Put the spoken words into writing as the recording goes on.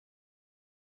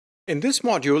In this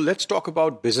module, let's talk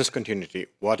about business continuity.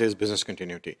 What is business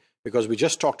continuity? Because we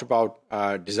just talked about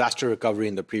disaster recovery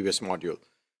in the previous module.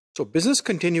 So business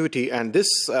continuity, and this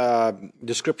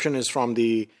description is from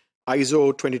the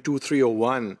ISO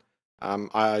 22301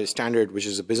 standard, which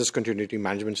is a business continuity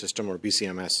management system, or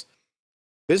BCMS.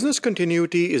 Business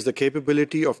continuity is the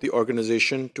capability of the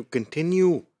organization to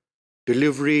continue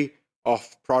delivery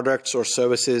of products or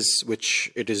services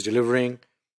which it is delivering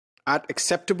at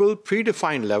acceptable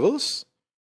predefined levels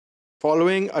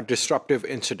following a disruptive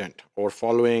incident or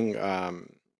following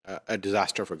a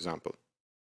disaster, for example.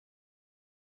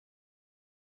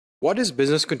 What is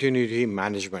business continuity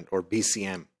management, or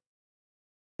BCM?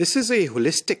 This is a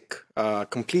holistic,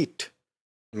 complete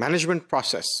management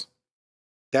process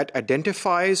that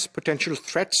identifies potential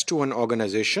threats to an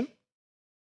organization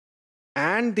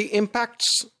and the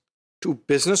impacts to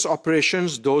business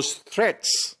operations those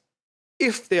threats,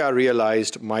 if they are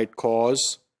realized, might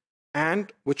cause,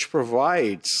 and which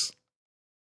provides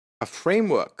a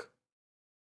framework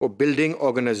for building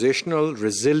organizational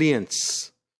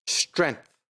resilience, strength,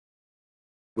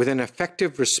 with an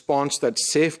effective response that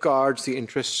safeguards the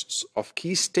interests of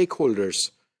key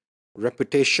stakeholders,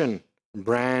 reputation,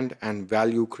 brand, and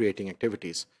value-creating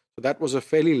activities. So that was a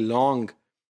fairly long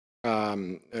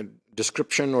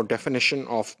description or definition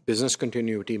of business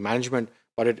continuity management,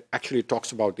 but it actually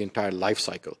talks about the entire life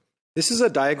cycle. This is a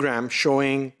diagram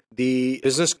showing the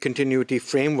business continuity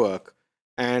framework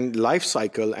and life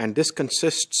cycle, and this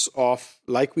consists of,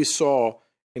 like we saw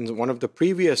in one of the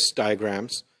previous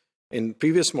diagrams in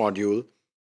previous module,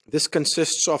 this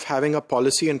consists of having a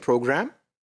policy and program,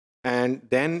 and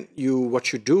then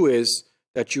what you do is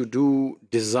that you do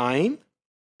design,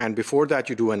 and before that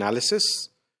you do analysis,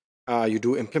 you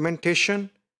do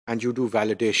implementation, and you do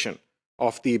validation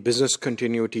of the business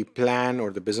continuity plan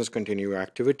or the business continuity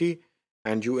activity,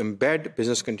 and you embed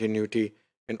business continuity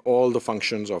in all the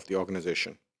functions of the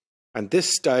organization. And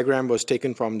this diagram was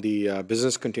taken from the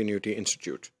Business Continuity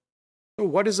Institute. So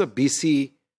what is a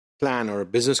BC plan, or a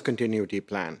business continuity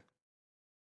plan?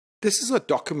 This is a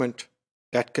document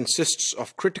that consists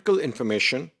of critical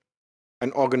information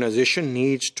an organization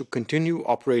needs to continue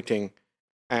operating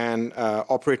and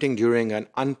operating during an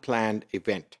unplanned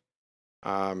event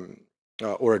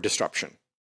or a disruption.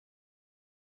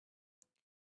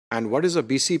 And what is a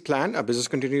BC plan, a business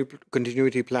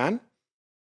continuity plan?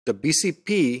 The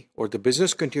BCP, or the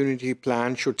business continuity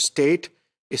plan, should state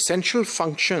essential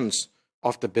functions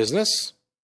of the business.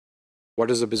 What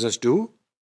does the business do?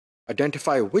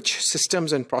 Identify which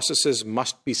systems and processes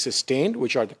must be sustained,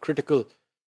 which are the critical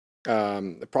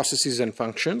processes and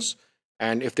functions.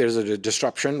 And if there's a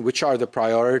disruption, which are the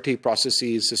priority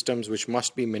processes, systems which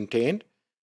must be maintained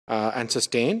and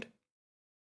sustained,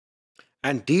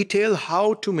 and detail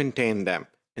how to maintain them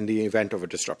in the event of a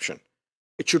disruption.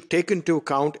 It should take into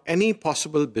account any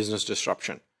possible business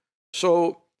disruption.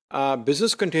 So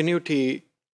business continuity,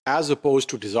 as opposed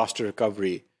to disaster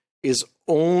recovery, is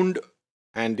owned,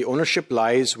 and the ownership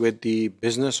lies with the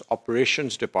business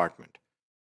operations department.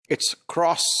 It's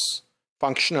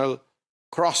cross-functional,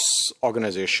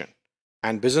 cross-organization.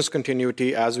 And business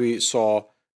continuity, as we saw,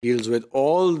 deals with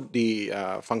all the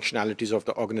functionalities of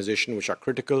the organization which are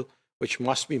critical, which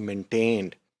must be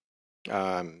maintained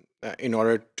in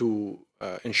order to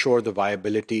ensure the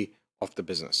viability of the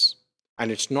business. And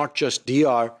it's not just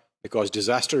DR, because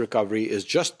disaster recovery is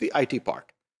just the IT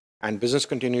part. And business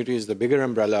continuity is the bigger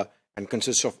umbrella and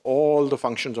consists of all the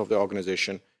functions of the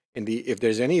organization. If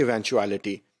there's any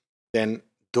eventuality, then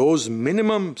those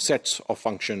minimum sets of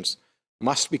functions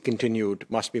must be continued,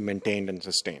 must be maintained and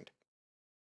sustained.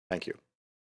 Thank you.